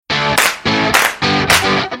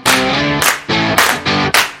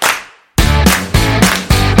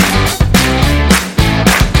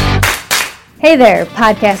Hey there,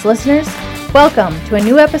 podcast listeners. Welcome to a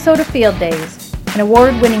new episode of Field Days, an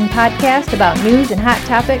award-winning podcast about news and hot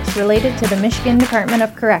topics related to the Michigan Department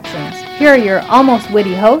of Corrections. Here are your almost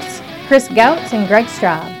witty hosts, Chris Gouts and Greg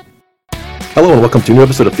Straub. Hello and welcome to a new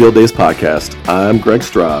episode of Field Days podcast. I'm Greg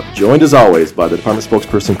Straub, joined as always by the department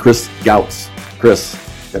spokesperson, Chris Gouts. Chris,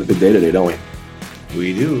 got a big day today, don't we?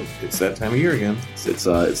 We do. It's that time of year again. It's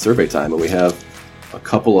survey time, and we have a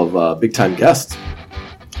couple of big-time guests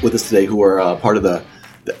with us today who are part of the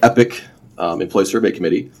EPIC Employee Survey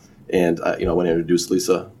Committee. And, I want to introduce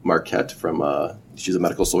Lisa Marquette she's a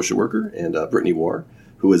medical social worker, and Brittany Ward,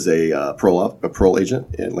 who is a parole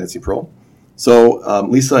agent in Lansing Parole. So,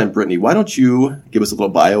 Lisa and Brittany, why don't you give us a little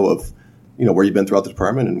bio of, where you've been throughout the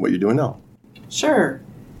department and what you're doing now? Sure.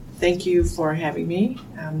 Thank you for having me.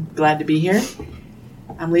 I'm glad to be here.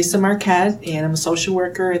 I'm Lisa Marquette, and I'm a social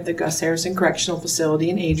worker at the Gus Harrison Correctional Facility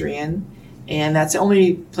in Adrian. And that's the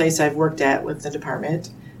only place I've worked at with the department.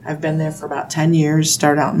 I've been there for about 10 years,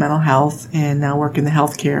 started out in mental health, and now work in the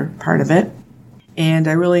healthcare part of it. And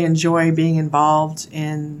I really enjoy being involved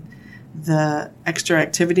in the extra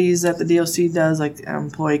activities that the DOC does, like our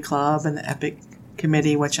employee club and the EPIC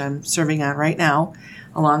committee, which I'm serving on right now,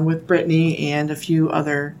 along with Brittany and a few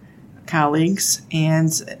other colleagues. And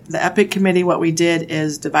the EPIC committee, what we did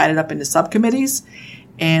is divide it up into subcommittees,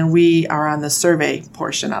 and we are on the survey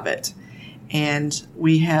portion of it. And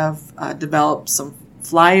we have developed some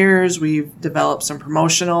flyers, we've developed some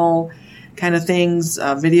promotional kind of things,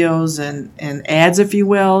 videos and ads, if you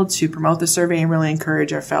will, to promote the survey and really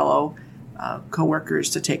encourage our fellow coworkers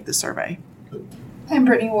to take the survey. I'm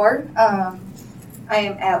Brittany Ward. I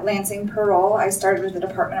am at Lansing Parole. I started with the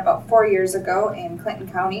department about 4 years ago in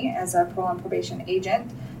Clinton County as a parole and probation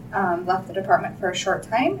agent. Left the department for a short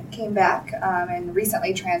time, came back, and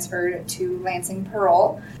recently transferred to Lansing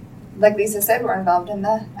Parole. Like Lisa said, we're involved in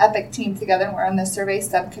the EPIC team together. We're on the survey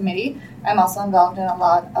subcommittee. I'm also involved in a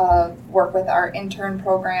lot of work with our intern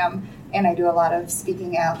program, and I do a lot of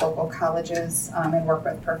speaking at local colleges and work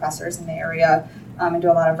with professors in the area and do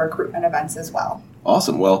a lot of recruitment events as well.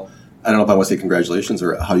 Awesome. Well, I don't know if I want to say congratulations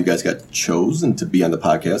or how you guys got chosen to be on the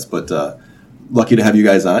podcast, but lucky to have you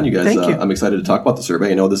guys on. You guys, Thank you. I'm excited to talk about the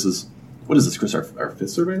survey. I know this is, what is this, Chris, our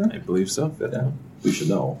fifth survey now? I believe so. Fifth. Yeah. We should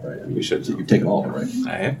know, right? I mean, We should. You've taken all of them,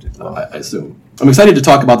 right? I have to. I assume. I'm excited to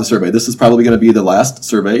talk about the survey. This is probably going to be the last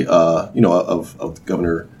survey, of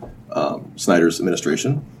Governor Snyder's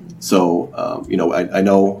administration. So, I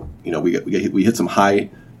know, we hit some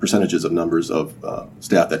high percentages of numbers of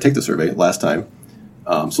staff that take the survey last time.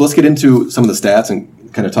 So let's get into some of the stats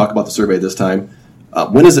and kind of talk about the survey this time.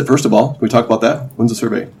 When is it, first of all? Can we talk about that? When's the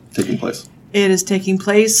survey taking place? It is taking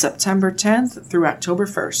place September 10th through October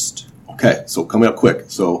 1st. Okay, so coming up quick.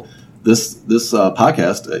 So this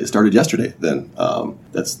podcast started yesterday. Then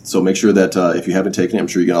so make sure that if you haven't taken it, I'm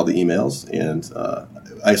sure you get all the emails. And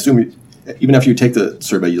I assume even after you take the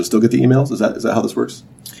survey, you'll still get the emails. Is that how this works?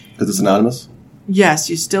 Because it's anonymous. Yes,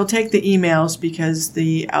 you still take the emails because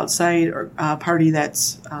the outside party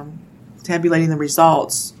that's tabulating the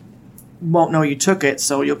results won't know you took it,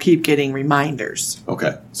 so you'll keep getting reminders.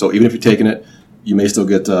 Okay, so even if you're taking it, you may still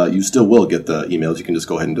get, you still will get the emails. You can just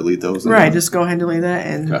go ahead and delete those. Right, just go ahead and delete that,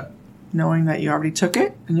 and okay. Knowing that you already took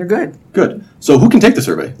it, and you're good. Good. So who can take the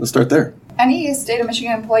survey? Let's start there. Any state of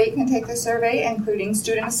Michigan employee can take the survey, including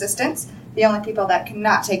student assistants. The only people that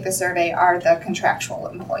cannot take the survey are the contractual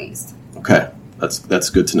employees. Okay. That's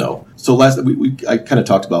good to know. So I kind of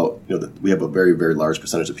talked about, that we have a very, very large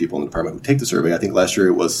percentage of people in the department who take the survey. I think last year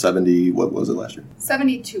it was 70, what was it last year?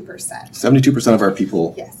 72%. 72% of our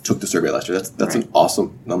people Yes. took the survey last year. That's Right. an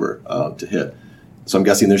awesome number to hit. So I'm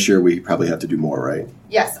guessing this year we probably have to do more, right?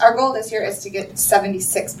 Yes, our goal this year is to get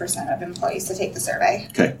 76% of employees to take the survey.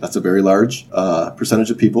 Okay, that's a very large percentage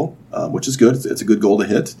of people, which is good. It's a good goal to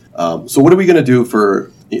hit. So what are we going to do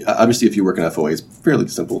for, obviously if you work in FOA, it's fairly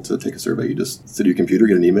simple to take a survey. You just sit at your computer,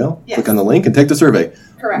 get an email, Yes. click on the link, and take the survey.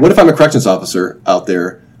 Correct. What if I'm a corrections officer out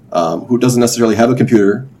there who doesn't necessarily have a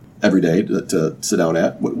computer every day to sit down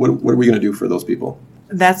at? What are we going to do for those people?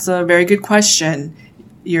 That's a very good question.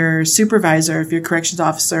 Your supervisor, if you're a corrections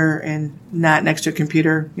officer and not next to a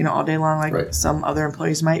computer, all day long like Right. some other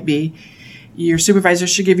employees might be, your supervisor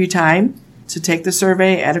should give you time to take the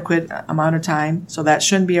survey, adequate amount of time, so that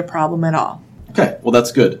shouldn't be a problem at all. Okay, well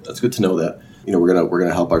that's good. That's good to know that. We're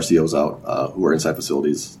gonna help our COs out who are inside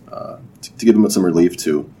facilities to give them some relief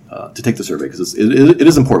to take the survey, because it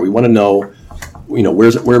is important. We want to know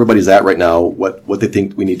where everybody's at right now, what they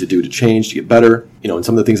think we need to do to change to get better, and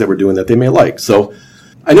some of the things that we're doing that they may like. So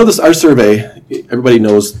I know our survey, everybody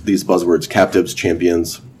knows these buzzwords: captives,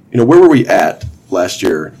 champions. Where were we at last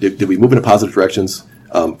year? Did we move in positive directions?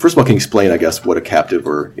 First of all, can you explain, I guess, what a captive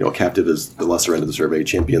or, a captive is the lesser end of the survey.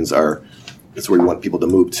 Champions it's where you want people to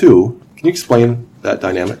move to. Can you explain that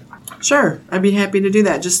dynamic? Sure, I'd be happy to do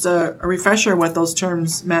that. Just a refresher what those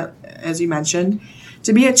terms meant, as you mentioned.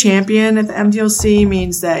 To be a champion at the MDOC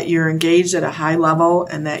means that you're engaged at a high level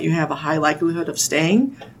and that you have a high likelihood of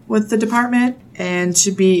staying with the department. And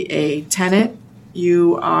to be a tenant,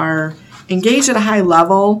 you are engaged at a high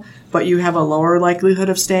level, but you have a lower likelihood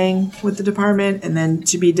of staying with the department. And then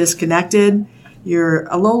to be disconnected, you're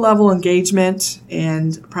a low level engagement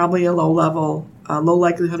and probably a low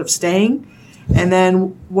likelihood of staying. And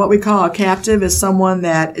then what we call a captive is someone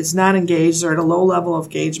that is not engaged or at a low level of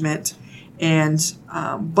engagement,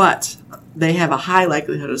 but they have a high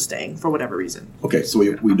likelihood of staying for whatever reason. Okay, so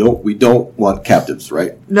we don't want captives,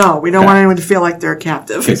 right? No, we don't want anyone to feel like they're a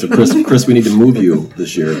captive. Okay, so Chris, we need to move you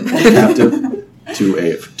this year, captive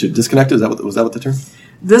to disconnected. Was that what the term?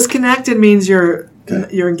 Disconnected means you're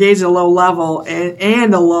engaged at a low level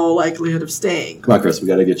and a low likelihood of staying. Come on, Chris, we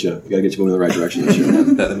got to get you moving in the right direction this year.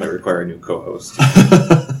 That might require a new co-host.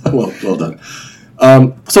 well done.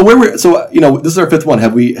 So this is our fifth one.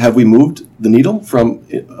 Have we moved the needle from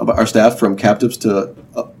our staff from captives to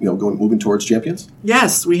moving towards champions?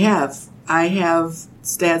 Yes, we have. I have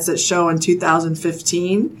stats that show in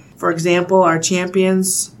 2015, for example, our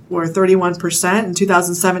champions were 31%. In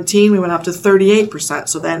 2017, we went up to 38%,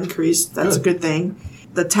 so that increased. That's a good thing.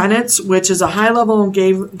 The tenants, which is a high level of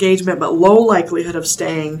engagement but low likelihood of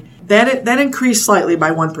staying, that increased slightly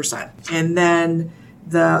by 1%. And then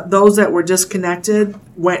those that were disconnected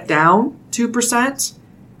went down 2%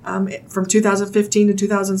 from 2015 to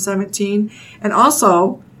 2017. And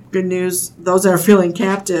also, good news, those that are feeling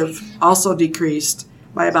captive also decreased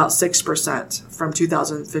by about 6% from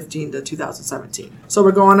 2015 to 2017. So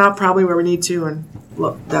we're going up probably where we need to and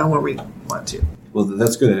look down where we want to. Well,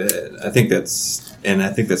 that's good. I think that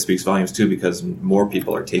speaks volumes too, because more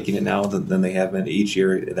people are taking it now than they have been. Each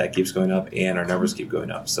year that keeps going up, and our numbers keep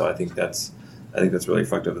going up. So I think that's really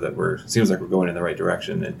effective. That seems like we're going in the right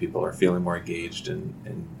direction, and people are feeling more engaged and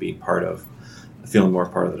feeling more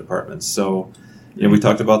part of the department. So, we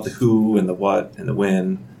talked about the who and the what and the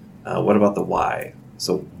when. What about the why?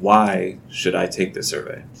 So why should I take this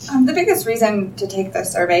survey? The biggest reason to take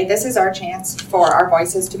this survey, this is our chance for our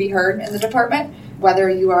voices to be heard in the department, whether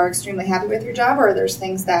you are extremely happy with your job or there's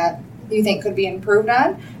things that you think could be improved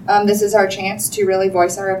on. This is our chance to really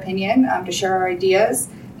voice our opinion, to share our ideas,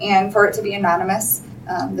 and for it to be anonymous.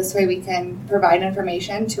 This way we can provide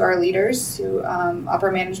information to our leaders, to upper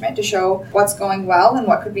management, to show what's going well and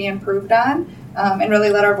what could be improved on, and really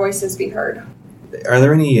let our voices be heard. Are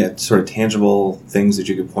there any sort of tangible things that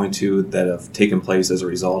you could point to that have taken place as a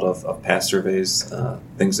result of past surveys,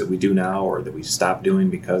 things that we do now or that we stopped doing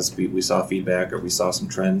because we saw feedback or we saw some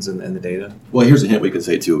trends in the data? Well, here's a hint we can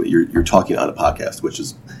say, too. You're talking on a podcast, which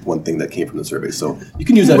is one thing that came from the survey. So you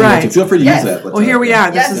can use that. Right. Feel free to use that. Well, here we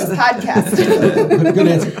are. This is a podcast. Good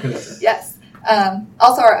answer. Yes.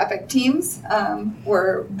 Also, our EPIC teams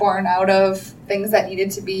were born out of things that needed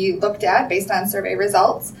to be looked at based on survey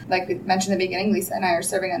results. Like we mentioned in the beginning, Lisa and I are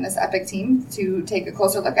serving on this EPIC team to take a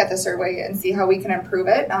closer look at the survey and see how we can improve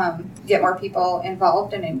it, get more people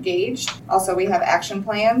involved and engaged. Also, we have action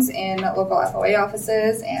plans in local FOA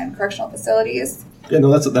offices and correctional facilities. Yeah,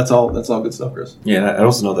 no, that's all good stuff, Chris. Yeah, and I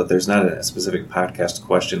also know that there's not a specific podcast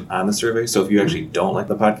question on the survey, so if you actually don't like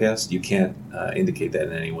the podcast, you can't indicate that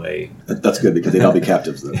in any way. That's good, because they'd all be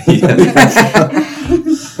captives then.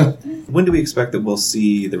 When do we expect that we'll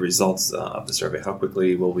see the results of the survey? How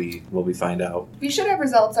quickly will we find out? We should have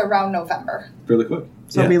results around November. Fairly quick.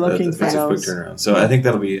 So be looking for that's those. a quick turnaround. So I think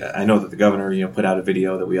that'll be. I know that the governor, put out a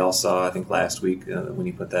video that we all saw. I think last week when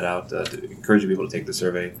he put that out to encourage people to take the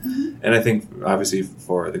survey. Mm-hmm. And I think obviously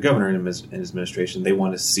for the governor and his administration, they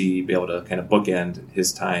want to be able to kind of bookend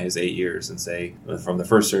his 8 years, and say from the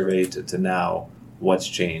first survey to now, what's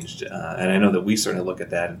changed. And I know that we certainly look at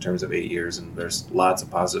that in terms of 8 years, and there's lots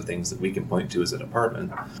of positive things that we can point to as a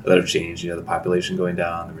department that have changed. The population going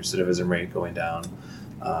down, the recidivism rate going down,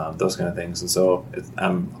 those kind of things. And so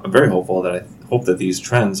I'm very hopeful that I hope that these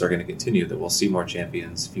trends are going to continue, that we'll see more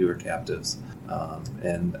champions, fewer captives,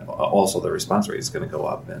 and also the response rate is going to go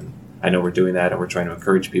up. And I know we're doing that, and we're trying to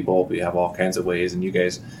encourage people. We have all kinds of ways, and you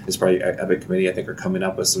guys, as part of EPIC committee, I think are coming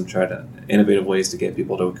up with some innovative ways to get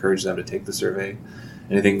people to encourage them to take the survey.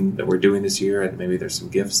 Anything that we're doing this year, and maybe there's some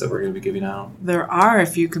gifts that we're going to be giving out? There are.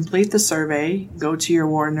 If you complete the survey, go to your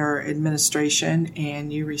warden or administration,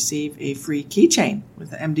 and you receive a free keychain with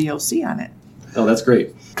the MDOC on it. Oh, that's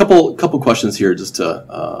great. Couple questions here just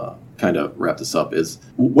to kind of wrap this up is,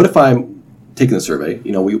 what if I'm taking the survey?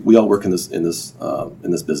 We all work in this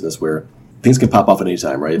business where things can pop off at any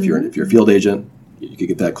time, right? If you're a field agent, you could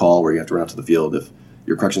get that call where you have to run out to the field. If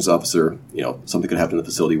you're a corrections officer, something could happen in the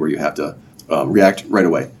facility where you have to react right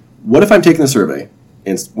away. What if I'm taking the survey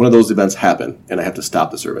and one of those events happen and I have to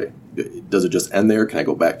stop the survey? Does it just end there? Can I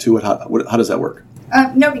go back to it? How does that work?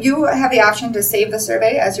 No, you have the option to save the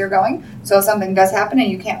survey as you're going. So if something does happen and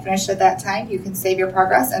you can't finish at that time, you can save your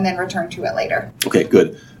progress and then return to it later. Okay,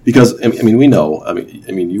 good. Because we know.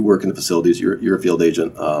 You work in the facilities. You're a field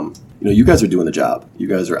agent. You guys are doing the job. You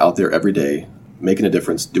guys are out there every day, making a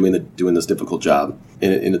difference, doing this difficult job,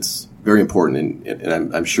 and it's very important.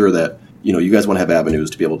 And I'm sure that you guys want to have avenues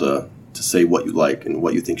to be able to say what you like and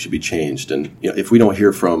what you think should be changed. And if we don't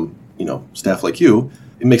hear from staff like you,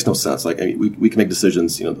 it makes no sense. We can make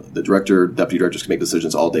decisions. The director, deputy directors can make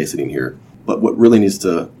decisions all day sitting here. But what really needs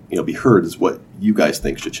to be heard is what you guys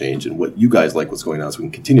think should change and what you guys like what's going on, so we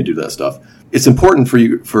can continue to do that stuff. It's important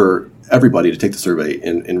for everybody to take the survey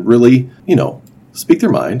and really speak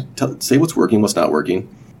their mind, say what's working, what's not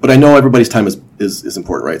working. But I know everybody's time is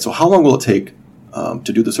important, right? So how long will it take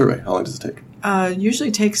to do the survey? How long does it take?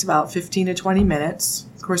 Usually takes about 15 to 20 minutes.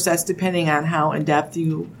 Of course, that's depending on how in depth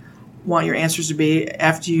you want your answers to be.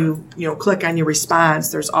 After you click on your response,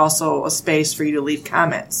 there's also a space for you to leave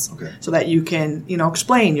comments, so that you can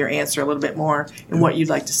explain your answer a little bit more and what you'd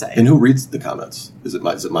like to say. And who reads the comments? Is it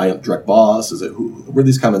my direct boss? Is it where do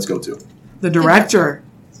these comments go to? The director.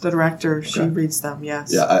 The director, she reads them.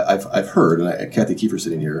 Yes. Yeah, I've heard, and Kathy Kiefer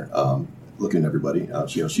sitting here, looking at everybody.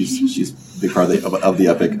 She's a big part of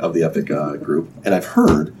the Epic group, and I've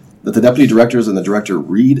heard that the deputy directors and the director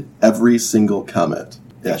read every single comment.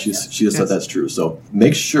 Yeah, she has said that's true. So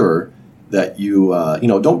make sure that you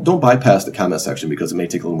don't bypass the comment section because it may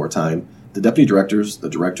take a little more time. The deputy directors, the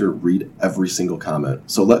director read every single comment.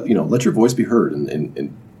 So let your voice be heard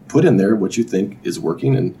and put in there what you think is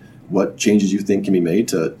working and what changes you think can be made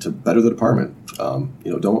to better the department.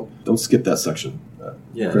 Don't skip that section.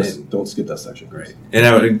 Chris, don't skip that section. Right. And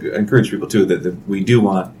I would encourage people too that we do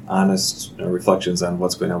want honest reflections on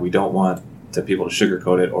what's going on. We don't want people to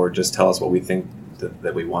sugarcoat it or just tell us what we think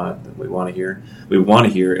that we want to hear. We want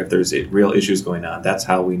to hear if there's real issues going on. That's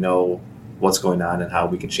how we know what's going on and how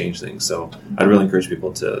we can change things. So I'd really encourage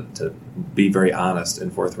people to be very honest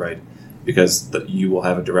and forthright, because you will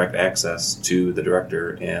have a direct access to the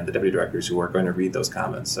director and the deputy directors who are going to read those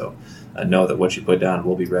comments. So know that what you put down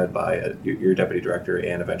will be read by your deputy director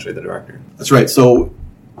and eventually the director. That's right. So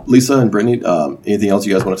Lisa and Brittany, anything else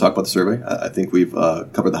you guys want to talk about the survey? I think we've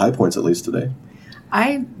covered the high points at least today.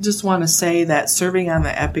 I just want to say that serving on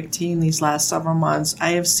the Epic team these last several months,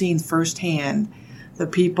 I have seen firsthand the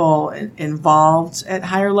people involved at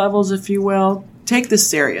higher levels, if you will, take this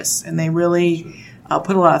serious, and they really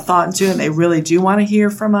put a lot of thought into it, and they really do want to hear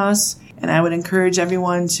from us. And I would encourage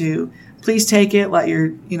everyone to please take it, let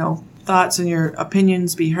your thoughts and your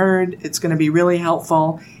opinions be heard. It's going to be really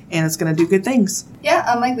helpful, and it's going to do good things.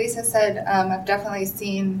 Yeah, like Lisa said, I've definitely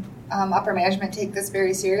seen upper management take this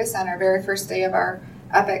very serious. On our very first day of our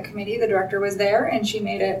Epic committee, the director was there, and she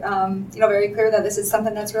made it very clear that this is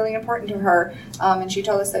something that's really important to her. And she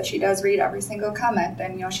told us that she does read every single comment,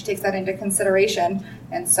 and she takes that into consideration.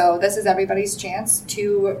 And so this is everybody's chance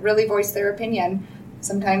to really voice their opinion.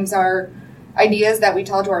 Sometimes our ideas that we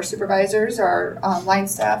tell to our supervisors or line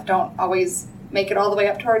staff don't always make it all the way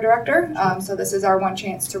up to our director. So this is our one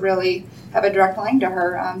chance to really have a direct line to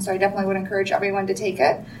her. So I definitely would encourage everyone to take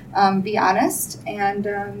it, be honest,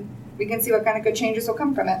 and we can see what kind of good changes will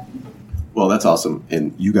come from it. Well, that's awesome.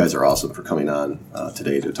 And you guys are awesome for coming on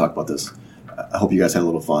today to talk about this. I hope you guys had a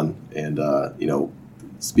little fun. And,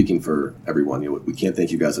 speaking for everyone, we can't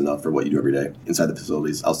thank you guys enough for what you do every day inside the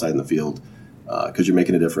facilities, outside in the field, because you're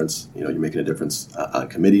making a difference. You're making a difference on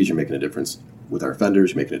committees. You're making a difference with our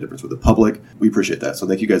offenders. You're making a difference with the public. We appreciate that. So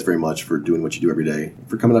thank you guys very much for doing what you do every day,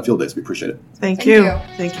 for coming on field days. We appreciate it. Thank you.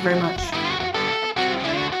 Thank you very much.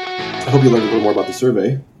 I hope you learned a little more about the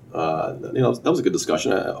survey. That was a good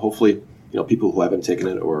discussion. Hopefully, people who haven't taken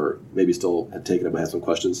it or maybe still have taken it but have some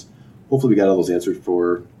questions, hopefully we got all those answered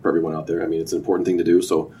for everyone out there. I mean, it's an important thing to do.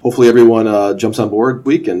 So hopefully everyone jumps on board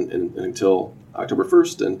week and until October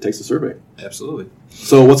 1st and takes the survey. Absolutely.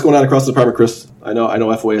 So what's going on across the department, Chris? I know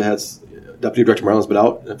FOA has Deputy Director Marlon's been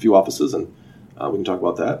out in a few offices, and we can talk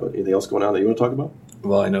about that. But anything else going on that you want to talk about?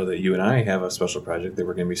 Well, I know that you and I have a special project that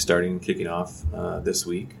we're going to be kicking off this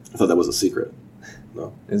week. I thought that was a secret.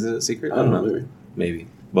 No. Is it a secret? I don't know. Maybe.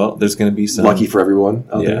 Well, there's going to be some... Lucky for everyone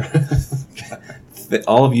out there.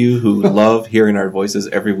 All of you who love hearing our voices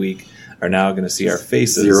every week are now going to see our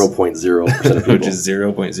faces. 0.0% of people. Which is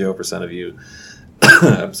 0.0% of you.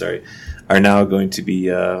 I'm sorry, are now going to be,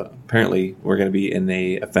 apparently, we're going to be in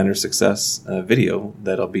a offender success video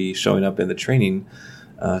that'll be showing up in the training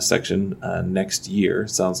section next year,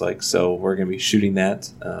 sounds like. So we're going to be shooting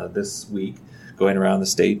that this week, going around the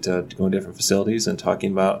state, going to different facilities and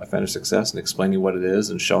talking about offender success and explaining what it is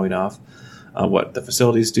and showing off what the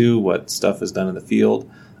facilities do, what stuff is done in the field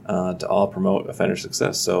to all promote offender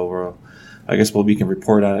success. So I guess we can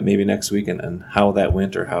report on it maybe next week and how that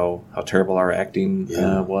went or how terrible our acting was.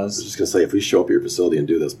 I was just going to say, if we show up at your facility and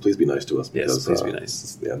do this, please be nice to us. Because, yes, please be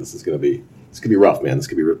nice. This is going to be rough, man. This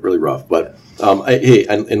could be really rough. But hey,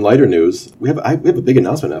 in lighter news, we have a big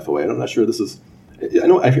announcement at FOA. I'm not sure this is. I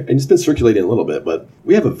know it's been circulating a little bit, but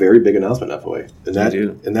we have a very big announcement at FOA,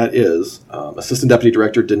 and that is Assistant Deputy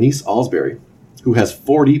Director Denise Alsbury, who has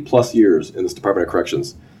 40 plus years in this Department of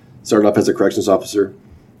Corrections. Started off as a corrections officer,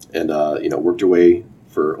 and worked her way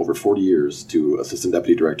for over 40 years to Assistant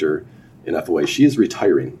Deputy Director in FOA. She is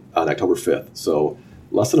retiring on October 5th, so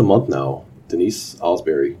less than a month now. Denise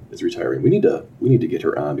Alsbury is retiring. We need to get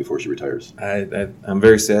her on before she retires. I'm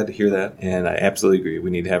very sad to hear that, and I absolutely agree. We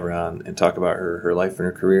need to have her on and talk about her life and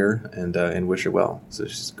her career, and wish her well. So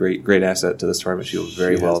she's a great asset to this department. She will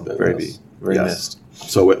very missed.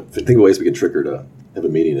 So think of ways we can trick her to have a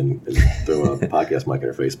meeting and throw a podcast mic in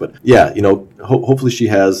her face. But yeah, hopefully she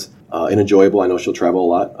has an enjoyable. I know she'll travel a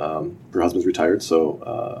lot. Her husband's retired,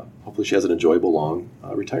 so hopefully she has an enjoyable long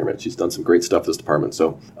retirement. She's done some great stuff for this department.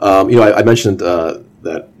 So I mentioned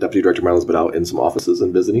that Deputy Director Marlin's been out in some offices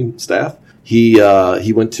and visiting staff. He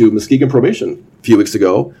went to Muskegon Probation a few weeks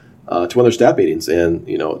ago to one of their staff meetings, and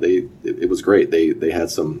it was great. They had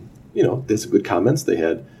some they had some good comments. They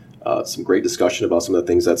had some great discussion about some of the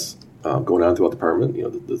things that's going on throughout the department.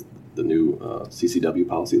 The new CCW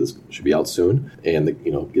policy that should be out soon, and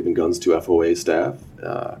giving guns to FOA staff.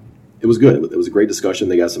 It was good. It was a great discussion.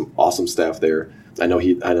 They got some awesome staff there. I know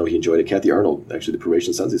he enjoyed it. Kathy Arnold, actually the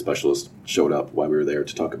probation sentencing specialist, showed up while we were there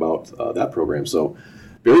to talk about that program. So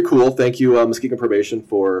very cool. Thank you, Muskegon Probation,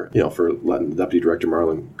 for letting the Deputy Director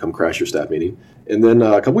Marlin come crash your staff meeting. And then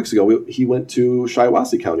a couple weeks ago, he went to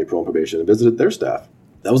Shiawassee County Parole and Probation and visited their staff.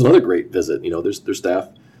 That was another great visit. Their staff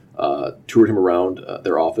toured him around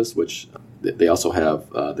their office, which they also have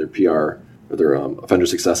their PR or their offender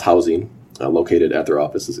success housing located at their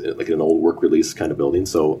office, like in an old work release kind of building.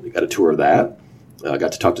 So we got a tour of that.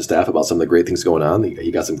 Got to talk to staff about some of the great things going on.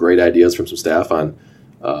 He got some great ideas from some staff on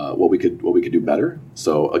what we could do better.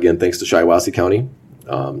 So again, thanks to Shiawassee County.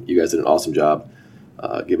 You guys did an awesome job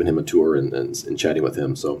giving him a tour and chatting with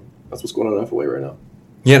him. So that's what's going on in FOA right now.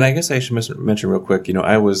 Yeah, and I guess I should mention real quick,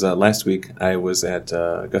 I was, last week, I was at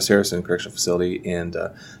Gus Harrison Correctional Facility and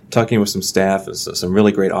talking with some staff, some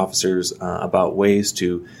really great officers about ways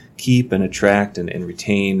to keep and attract and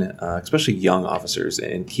retain, especially young officers,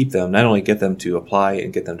 and keep them, not only get them to apply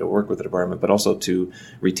and get them to work with the department, but also to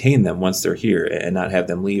retain them once they're here and not have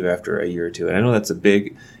them leave after a year or two. And I know that's a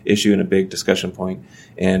big issue and a big discussion point.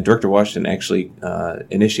 And Director Washington actually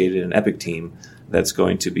initiated an EPIC team that's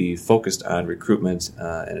going to be focused on recruitment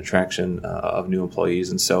and attraction of new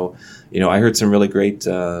employees. And so, I heard some really great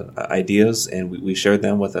ideas, and we shared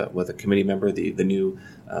them with a committee member, the new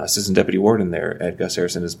assistant deputy warden there at Gus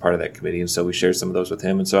Harrison is part of that committee. And so we shared some of those with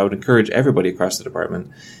him. And so I would encourage everybody across the department,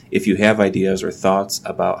 if you have ideas or thoughts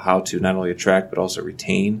about how to not only attract but also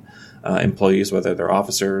retain employees, whether they're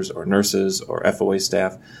officers or nurses or FOA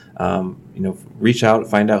staff, reach out,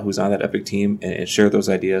 find out who's on that EPIC team and share those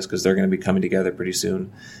ideas, because they're going to be coming together pretty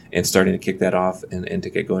soon and starting to kick that off and to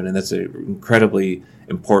get going. And that's an incredibly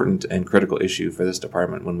important and critical issue for this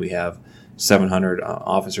department when we have 700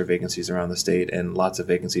 officer vacancies around the state and lots of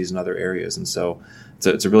vacancies in other areas. And so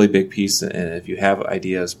it's a really big piece. And if you have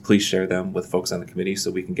ideas, please share them with folks on the committee so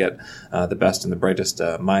we can get the best and the brightest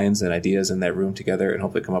minds and ideas in that room together and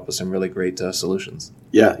hopefully come up with some really great solutions.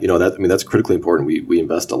 Yeah, that's critically important. We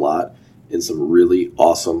invest a lot in some really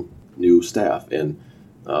awesome new staff, and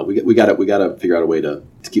we got to figure out a way to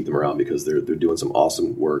keep them around, because they're doing some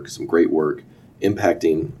awesome work, some great work,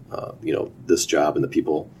 impacting this job and the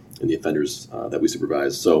people and the offenders that we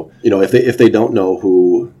supervise. So if they don't know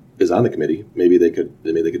who is on the committee, maybe they could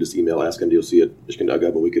just email askmdoc@michigan.gov,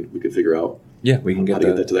 and we could figure out. Yeah, we can get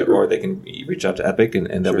that to that group. Or they can reach out to EPIC,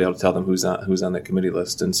 and they'll be able to tell them who's on that committee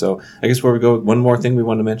list. And so I guess where we go, one more thing we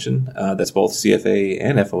want to mention that's both CFA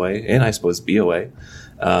and FOA, and I suppose BOA,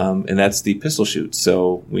 and that's the pistol shoot.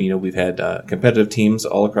 So we've had competitive teams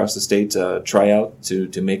all across the state try out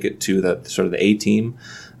to make it to the sort of the A team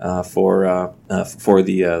for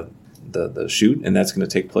the shoot, and that's going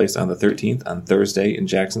to take place on the 13th on Thursday in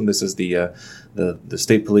Jackson. This is the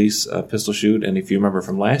state police pistol shoot, and if you remember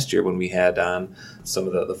from last year when we had on some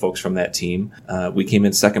of the folks from that team, we came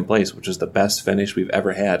in second place, which was the best finish we've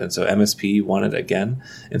ever had, and so MSP won it again,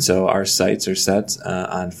 and so our sights are set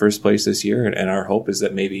on first place this year, and our hope is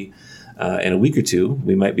that maybe in a week or two,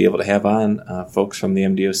 we might be able to have on folks from the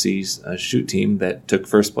MDOC's shoot team that took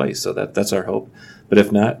first place. So that's our hope. But if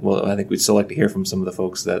not, well, I think we'd still like to hear from some of the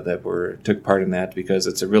folks that took part in that, because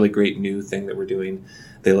it's a really great new thing that we're doing.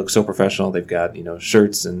 They look so professional. They've got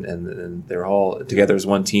shirts and they're all together as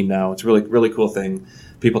one team now. It's a really cool thing.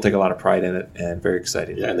 People take a lot of pride in it, and very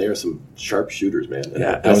exciting. Yeah, and they are some sharp shooters, man. And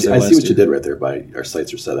yeah, I see what you did right there by our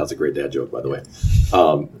sights are set. That was a great dad joke, by the way.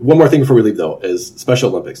 One more thing before we leave, though, is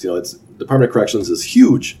Special Olympics. It's Department of Corrections is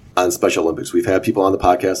huge on Special Olympics. We've had people on the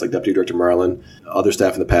podcast like Deputy Director Marlin, other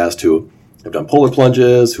staff in the past who have done polar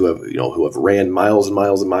plunges, who have ran miles and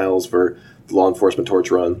miles and miles for the law enforcement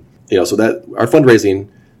torch run. So that our fundraising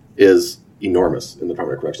is enormous in the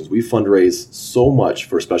Department of Corrections. We fundraise so much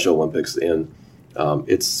for Special Olympics, and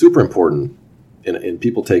it's super important, and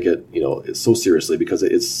people take it, so seriously, because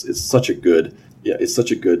it's such a good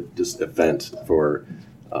event for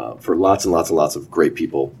lots and lots and lots of great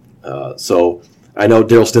people. So I know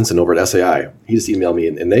Daryl Stinson over at SAI. He just emailed me,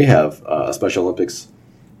 and they have a Special Olympics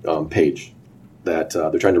page that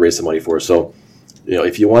they're trying to raise some money for. So,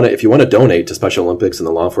 if you want to donate to Special Olympics and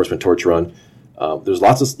the law enforcement torch run, there's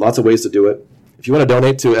lots of ways to do it. If you want to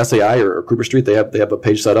donate to SAI or Cooper Street, they have a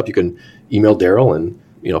page set up. You can email Daryl and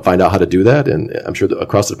find out how to do that. And I'm sure that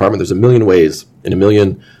across the department, there's a million ways in a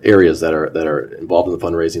million areas that are involved in the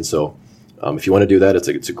fundraising. So if you want to do that,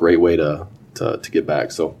 it's a great way to give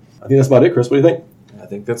back. So I think that's about it, Chris. What do you think? I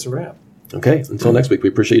think that's a wrap. Okay. Until next week, we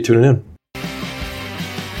appreciate you tuning in.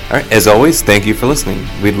 All right, as always, thank you for listening.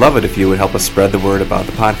 We'd love it if you would help us spread the word about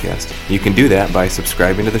the podcast. You can do that by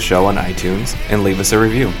subscribing to the show on iTunes and leave us a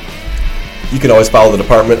review. You can always follow the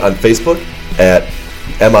department on Facebook at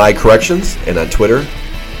MI Corrections and on Twitter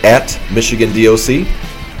at Michigan DOC,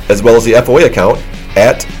 as well as the FOA account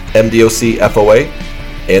at MDOC FOA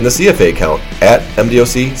and the CFA account at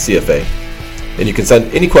MDOC CFA. And you can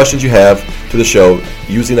send any questions you have to the show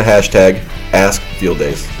using the hashtag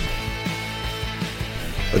AskFieldDays.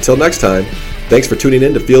 Until next time, thanks for tuning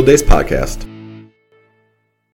in to Field Days Podcast.